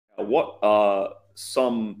what are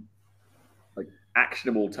some like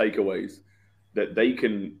actionable takeaways that they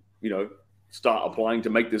can, start applying to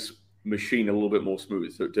make this machine a little bit more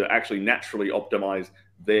smooth, so to actually naturally optimize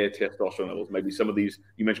their testosterone levels? Maybe some of these,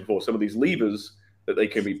 you mentioned before, some of these levers that they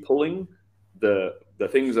can be pulling, the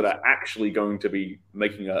things that are actually going to be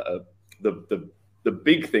making the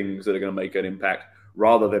big things that are going to make an impact,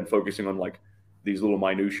 rather than focusing on like these little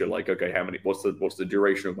minutia, like, okay, what's the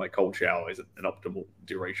duration of my cold shower? Is it an optimal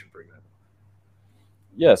duration, for example?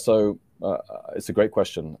 Yeah, so it's a great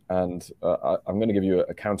question, and I'm going to give you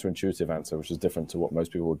a counterintuitive answer, which is different to what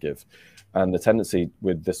most people would give. And the tendency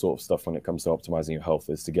with this sort of stuff when it comes to optimizing your health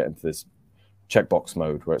is to get into this checkbox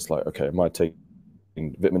mode where it's like, okay, am I taking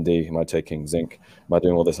vitamin D? Am I taking zinc? Am I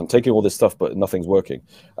doing all this? I'm taking all this stuff, but nothing's working.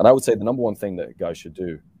 And I would say the number one thing that guys should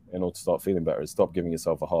do in order to start feeling better is stop giving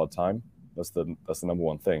yourself a hard time. That's the number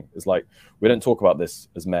one thing. It's like, we don't talk about this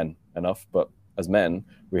as men enough, but as men,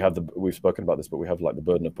 we've spoken about this, but we have like the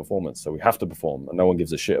burden of performance. So we have to perform, and no one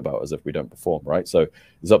gives a shit about us if we don't perform, right? So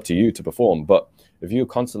it's up to you to perform. But if you're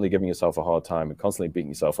constantly giving yourself a hard time and constantly beating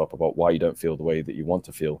yourself up about why you don't feel the way that you want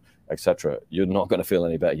to feel, etc., you're not going to feel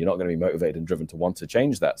any better. You're not going to be motivated and driven to want to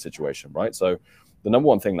change that situation, right? So the number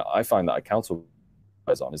one thing that I find that I counsel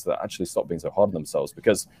on is that actually stop being so hard on themselves.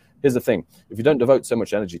 Because here's the thing: if you don't devote so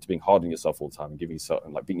much energy to being hard on yourself all the time and giving yourself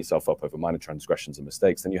and like beating yourself up over minor transgressions and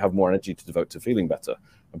mistakes, then you have more energy to devote to feeling better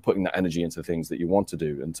and putting that energy into things that you want to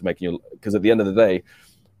do and to making your, because at the end of the day,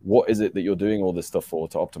 what is it that you're doing all this stuff for?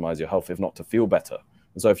 To optimize your health, if not to feel better.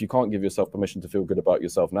 And so if you can't give yourself permission to feel good about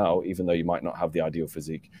yourself now, even though you might not have the ideal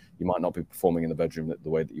physique, you might not be performing in the bedroom the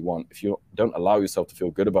way that you want, if you don't allow yourself to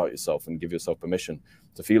feel good about yourself and give yourself permission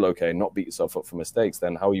to feel okay and not beat yourself up for mistakes,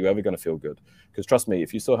 then how are you ever going to feel good? Because trust me,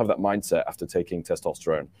 if you still have that mindset after taking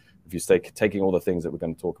testosterone, if you stay taking all the things that we're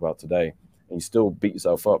going to talk about today, and you still beat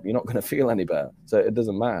yourself up, you're not going to feel any better. So it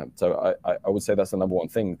doesn't matter. So I would say that's the number one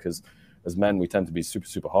thing, because as men, we tend to be super,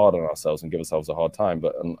 super hard on ourselves and give ourselves a hard time.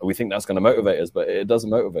 But we think that's going to motivate us, but it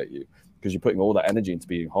doesn't motivate you, because you're putting all that energy into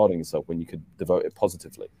being hard on yourself when you could devote it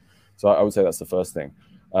positively. So I would say that's the first thing.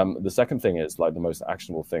 The second thing is like the most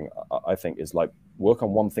actionable thing, I think, is like work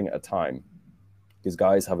on one thing at a time. Because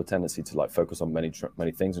guys have a tendency to like focus on many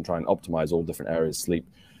things and try and optimize all different areas: sleep,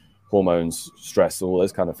 hormones, stress, all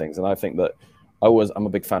those kind of things. And I think that I'm a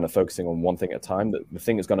big fan of focusing on one thing at a time, that the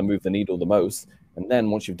thing is going to move the needle the most. And then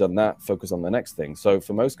once you've done that, focus on the next thing. So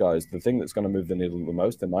for most guys, the thing that's going to move the needle the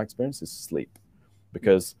most, in my experience, is sleep.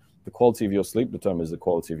 Because the quality of your sleep determines the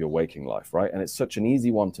quality of your waking life, right? And it's such an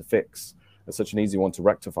easy one to fix. It's such an easy one to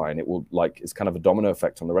rectify. And it will, like, it's kind of a domino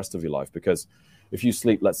effect on the rest of your life. Because if you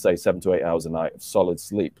sleep, let's say 7 to 8 hours a night of solid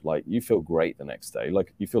sleep, like, you feel great the next day.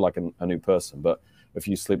 Like, you feel like a new person. But if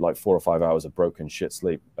you sleep like 4 or 5 hours of broken shit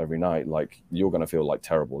sleep every night, like, you're going to feel like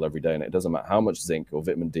terrible every day. And it doesn't matter how much zinc or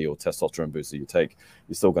vitamin D or testosterone booster you take,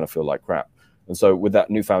 you're still going to feel like crap. And so with that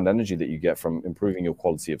newfound energy that you get from improving your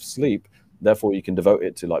quality of sleep, therefore you can devote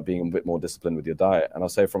it to like being a bit more disciplined with your diet. And I'll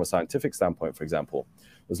say from a scientific standpoint, for example,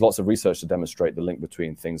 there's lots of research to demonstrate the link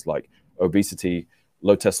between things like obesity,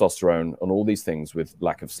 low testosterone, and all these things with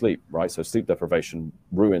lack of sleep, right? So sleep deprivation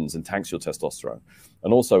ruins and tanks your testosterone.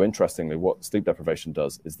 And also, interestingly, what sleep deprivation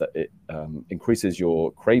does is that it increases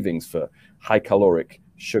your cravings for high caloric,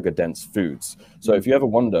 sugar-dense foods. So if you ever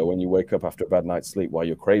wonder when you wake up after a bad night's sleep why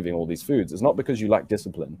you're craving all these foods, it's not because you lack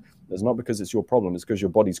discipline. It's not because it's your problem. It's because your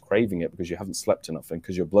body's craving it because you haven't slept enough and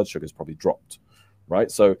because your blood sugar's probably dropped, right?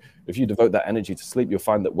 So if you devote that energy to sleep, you'll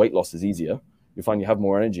find that weight loss is easier. You find you have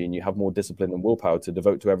more energy and you have more discipline and willpower to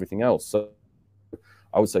devote to everything else. So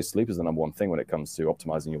I would say sleep is the number one thing when it comes to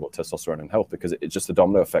optimizing your testosterone and health, because it's just a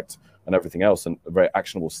domino effect on everything else and a very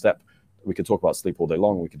actionable step. We could talk about sleep all day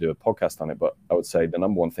long. We could do a podcast on it, but I would say the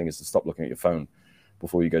number one thing is to stop looking at your phone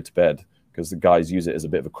before you go to bed, because the guys use it as a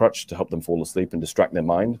bit of a crutch to help them fall asleep and distract their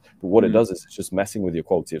mind. But what it does is it's just messing with your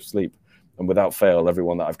quality of sleep. And without fail,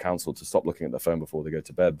 everyone that I've counseled to stop looking at their phone before they go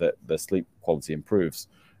to bed, their sleep quality improves.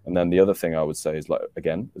 And then the other thing I would say is, like,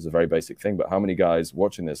 again, is a very basic thing, but how many guys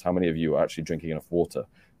watching this, how many of you are actually drinking enough water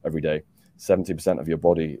every day? 70% of your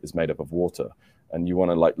body is made up of water. And you want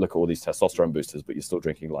to like look at all these testosterone boosters, but you're still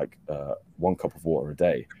drinking like 1 cup of water a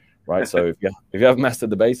day, right? So if you haven't mastered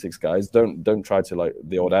the basics, guys, don't try to, like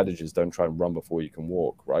the old adage is, don't try and run before you can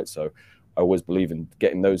walk, right? So I always believe in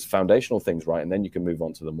getting those foundational things right, and then you can move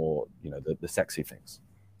on to the more, the sexy things.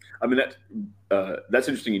 I mean, that's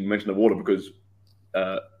interesting you mentioned the water, because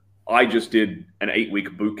I just did an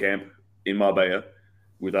 8-week boot camp in Marbella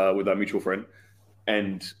with our mutual friend,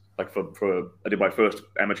 and like I did my first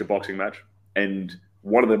amateur boxing match. And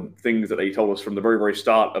one of the things that they told us from the very, very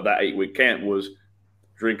start of that 8-week camp was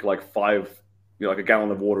drink like a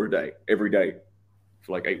gallon of water a day, every day.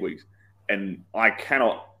 for like 8 weeks. And I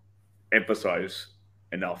cannot emphasize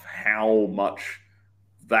enough how much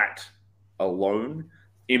that alone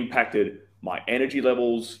impacted my energy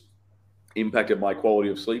levels, impacted my quality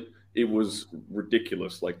of sleep. It was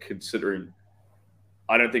ridiculous, like considering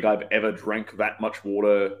I don't think I've ever drank that much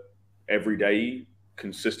water every day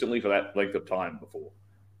consistently for that length of time before.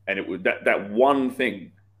 And it was that one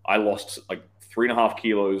thing I lost like 3.5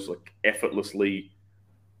 kilos like effortlessly.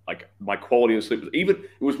 Like my quality of sleep was it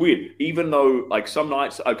was weird. Even though like some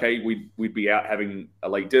nights, okay, we'd be out having a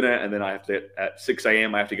late dinner, and then I have to at 6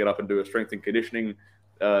 a.m. I have to get up and do a strength and conditioning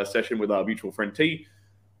session with our mutual friend T.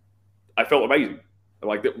 I felt amazing.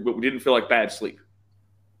 Like that, we didn't feel like bad sleep,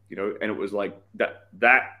 you know. And it was like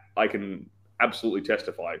that I can absolutely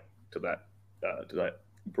testify to that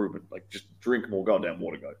improvement. Like just drink more goddamn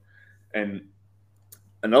water, guys. And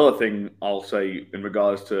another thing I'll say in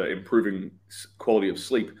regards to improving quality of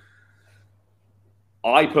sleep,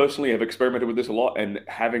 I personally have experimented with this a lot, and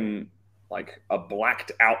having like a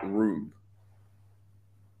blacked out room,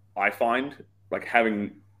 I find like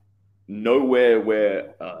having nowhere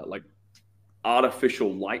where like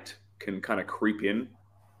artificial light can kind of creep in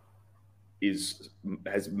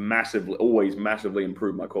has always massively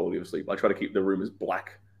improved my quality of sleep. I try to keep the room as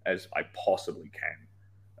black as I possibly can.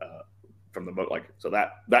 From the like so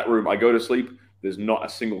that room I go to sleep, there's not a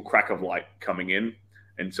single crack of light coming in,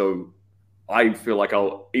 and so I feel like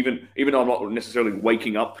I'll even though I'm not necessarily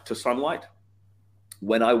waking up to sunlight,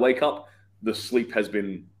 when I wake up the sleep has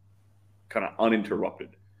been kind of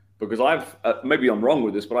uninterrupted, because I've maybe I'm wrong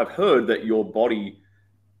with this, but I've heard that your body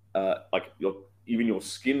like even your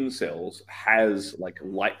skin cells has like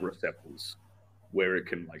light receptors where it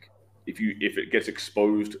can like if it gets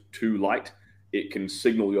exposed to light, it can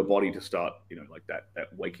signal your body to start, you know, like that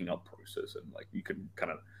waking up process. And like you can kind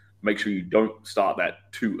of make sure you don't start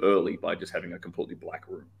that too early by just having a completely black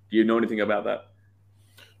room. Do you know anything about that?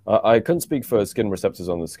 I couldn't speak for skin receptors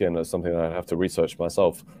on the skin. That's something that I'd have to research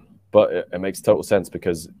myself. But it makes total sense,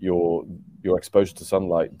 because your exposure to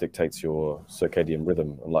sunlight dictates your circadian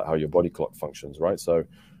rhythm and like how your body clock functions, right? So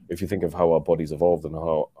if you think of how our bodies evolved and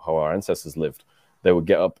how our ancestors lived, they would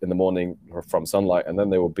get up in the morning from sunlight, and then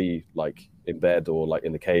they would be like in bed or like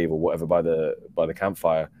in the cave or whatever by the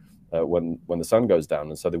campfire when the sun goes down,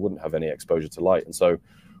 and so they wouldn't have any exposure to light. And so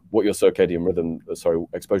what your circadian rhythm,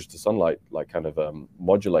 exposure to sunlight, like kind of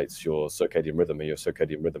modulates your circadian rhythm, and your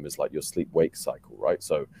circadian rhythm is like your sleep-wake cycle, right?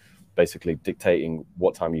 So basically dictating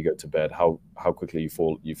what time you go to bed, how quickly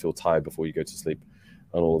you feel tired before you go to sleep,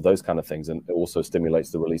 and all of those kind of things. And it also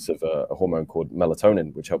stimulates the release of a hormone called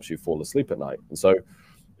melatonin, which helps you fall asleep at night. And so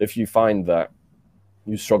if you find that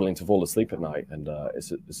you're struggling to fall asleep at night, and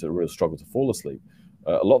it's a real struggle to fall asleep,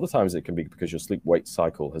 a lot of the times it can be because your sleep-wake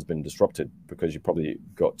cycle has been disrupted, because you probably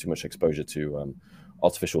got too much exposure to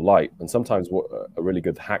artificial light. And sometimes a really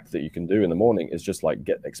good hack that you can do in the morning is just like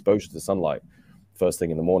get exposure to sunlight first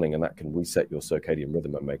thing in the morning, and that can reset your circadian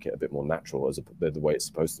rhythm and make it a bit more natural as the way it's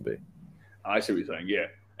supposed to be. I see what you're saying, yeah.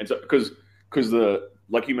 And so because the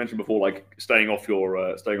like you mentioned before, like staying off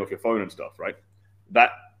your phone and stuff, right?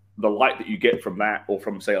 That the light that you get from that, or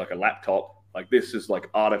from say like a laptop, like this is like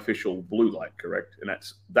artificial blue light, correct? And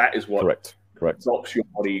that is what correct stops your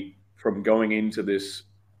body from going into this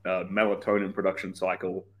melatonin production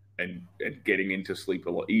cycle and getting into sleep a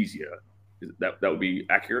lot easier. That would be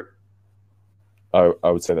accurate?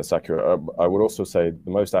 I would say that's accurate. I would also say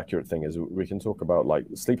the most accurate thing is we can talk about like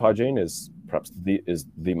sleep hygiene is perhaps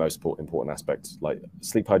the most important aspect. Like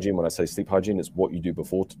sleep hygiene, when I say sleep hygiene, it's what you do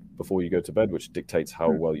before you go to bed, which dictates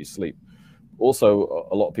how well you sleep. Also,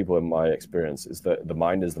 a lot of people in my experience is that the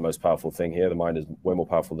mind is the most powerful thing here. The mind is way more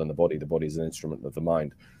powerful than the body. The body is an instrument of the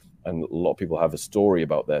mind. And a lot of people have a story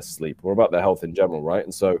about their sleep or about their health in general, right?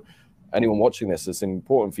 And so anyone watching this, it's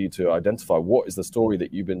important for you to identify what is the story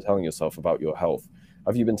that you've been telling yourself about your health.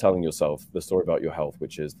 Have you been telling yourself the story about your health,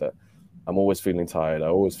 which is that I'm always feeling tired, I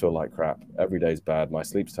always feel like crap, every day's bad, my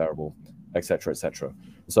sleep's terrible, etc., etc.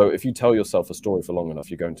 So if you tell yourself a story for long enough,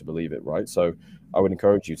 you're going to believe it, right? So I would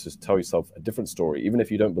encourage you to tell yourself a different story. Even if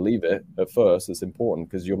you don't believe it at first, it's important,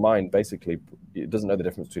 because your mind basically, it doesn't know the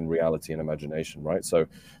difference between reality and imagination, right? So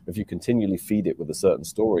if you continually feed it with a certain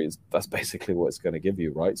story, that's basically what it's going to give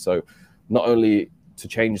you, right? So not only to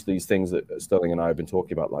change these things that Sterling and I have been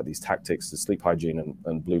talking about, like these tactics, the sleep hygiene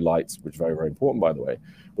and blue lights, which are very, very important, by the way,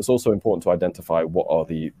 but it's also important to identify what are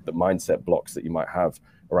the mindset blocks that you might have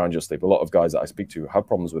around your sleep. A lot of guys that I speak to have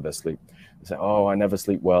problems with their sleep. They say, oh, I never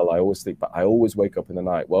sleep well, I always sleep, but I always wake up in the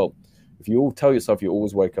night. Well, if you all tell yourself you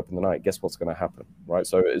always wake up in the night, guess what's going to happen, right?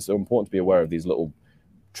 So it's important to be aware of these little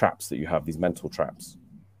traps that you have, these mental traps.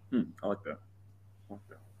 I like that.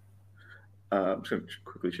 I'm just going to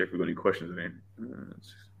quickly check if we've got any questions in here.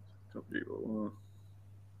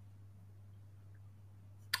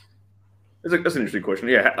 That's an interesting question.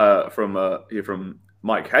 Yeah, from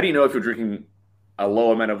Mike. How do you know if you're drinking a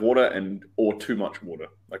low amount of water or too much water?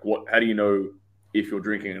 Like, how do you know if you're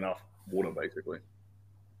drinking enough water, basically?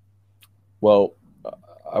 Well,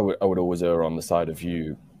 I would always err on the side of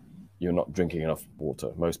you're not drinking enough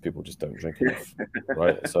water. Most people just don't drink enough,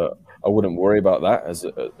 right? So I wouldn't worry about that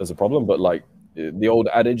as a problem. But like the old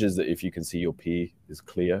adage is that if you can see your pee is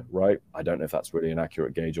clear, right? I don't know if that's really an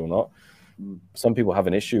accurate gauge or not. Some people have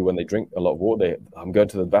an issue when they drink a lot of water. I'm going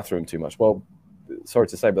to the bathroom too much. Well, sorry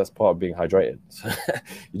to say, but that's part of being hydrated. So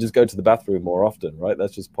you just go to the bathroom more often, right?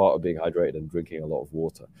 That's just part of being hydrated and drinking a lot of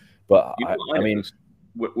water. But I mean,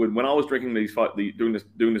 when I was drinking doing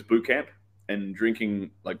this boot camp and drinking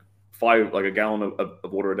like a gallon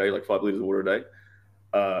of water a day, like 5 liters of water a day,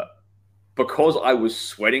 because I was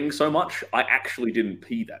sweating so much, I actually didn't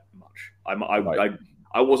pee that much.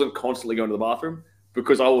 I wasn't constantly going to the bathroom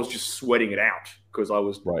because I was just sweating it out because I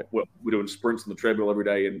was we're doing sprints on the treadmill every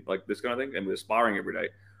day and like this kind of thing, and we're sparring every day.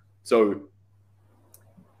 So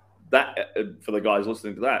that for the guys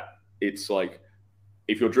listening to that, it's like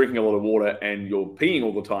if you're drinking a lot of water and you're peeing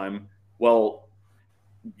all the time, well,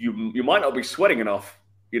 you might not be sweating enough.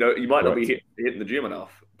 You might not be hitting the gym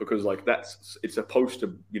enough because like it's supposed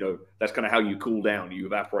to, that's kind of how you cool down. You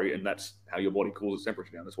evaporate, and that's how your body cools its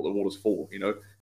temperature down. That's what the water's for.